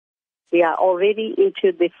We are already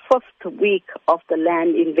into the 5th week of the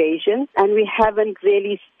land invasion, and we haven't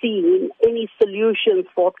really seen any solutions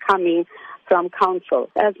forthcoming from council.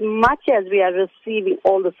 As much as we are receiving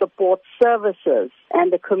all the support services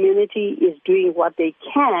and the community is doing what they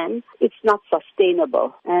can, it's not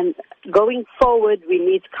sustainable. And going forward, we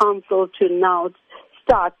need council to now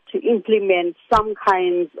start to implement some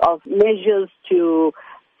kinds of measures to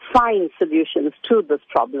find solutions to this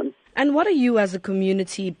problem. And what are you as a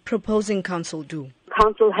community proposing council do?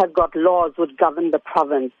 Council has got laws which govern the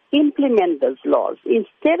province. Implement those laws.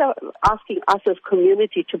 Instead of asking us as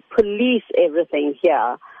community to police everything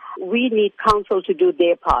here, we need council to do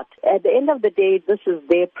their part. At the end of the day, this is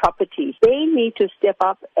their property. They need to step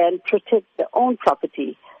up and protect their own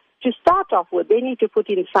property. To start off with, they need to put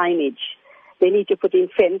in signage. They need to put in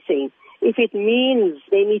fencing. If it means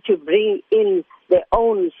they need to bring in their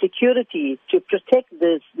own security to protect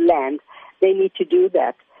this land, they need to do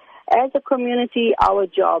that. As a community, our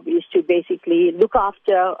job is to basically look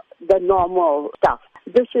after the normal stuff.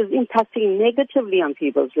 This is impacting negatively on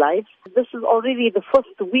people's lives. This is already the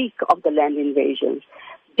 1st week of the land invasions.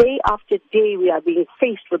 Day after day, we are being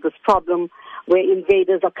faced with this problem where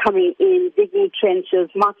invaders are coming in, digging trenches,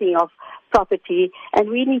 marking off property, and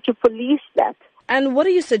we need to police that. And what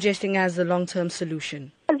are you suggesting as a long-term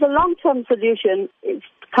solution? As a long-term solution,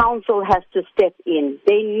 council has to step in.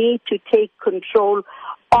 They need to take control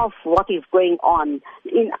of what is going on.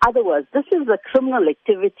 In other words, this is a criminal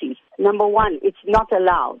activity. Number one, it's not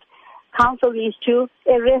allowed. Council needs to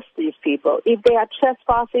arrest these people. If they are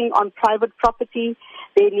trespassing on private property,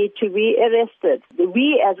 they need to be arrested.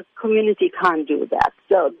 We as a community can't do that.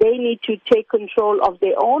 So they need to take control of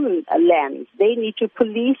their own land. They need to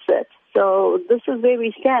police it. So this is where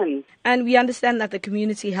we stand. And we understand that the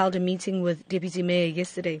community held a meeting with Deputy Mayor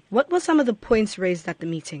yesterday. What were some of the points raised at the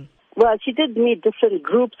meeting? Well, she did meet different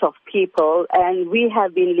groups of people, and we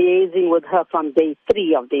have been liaising with her from day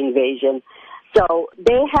 3 of the invasion. So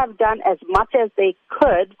they have done as much as they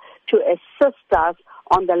could to assist us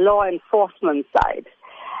on the law enforcement side.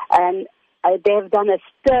 And they have done a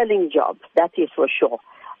sterling job, that is for sure.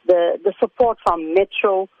 The support from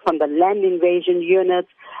Metro, from the land invasion units,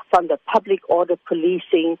 from the public order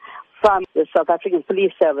policing, from the South African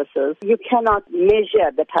Police Services, you cannot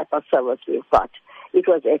measure the type of service we've got. It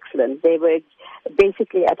was excellent. They were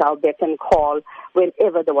basically at our beck and call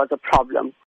whenever there was a problem.